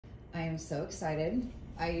I am so excited.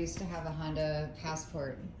 I used to have a Honda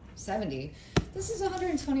Passport 70. This is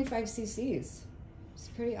 125 cc's. It's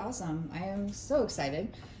pretty awesome. I am so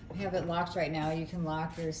excited. I have it locked right now. You can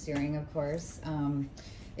lock your steering, of course.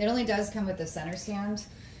 It only does come with the center stand,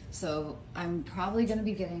 so I'm probably going to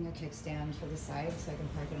be getting a kickstand for the side so I can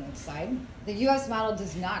park it on the side. The US model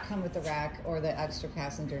does not come with the rack or the extra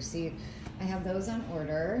passenger seat. I have those on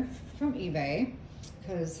order from eBay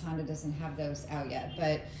because Honda doesn't have those out yet,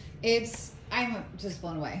 but I'm just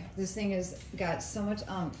blown away. This thing has got so much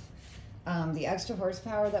oomph. The extra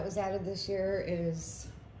horsepower that was added this year is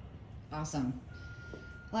awesome.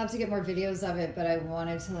 I'll have to get more videos of it, but I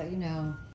wanted to let you know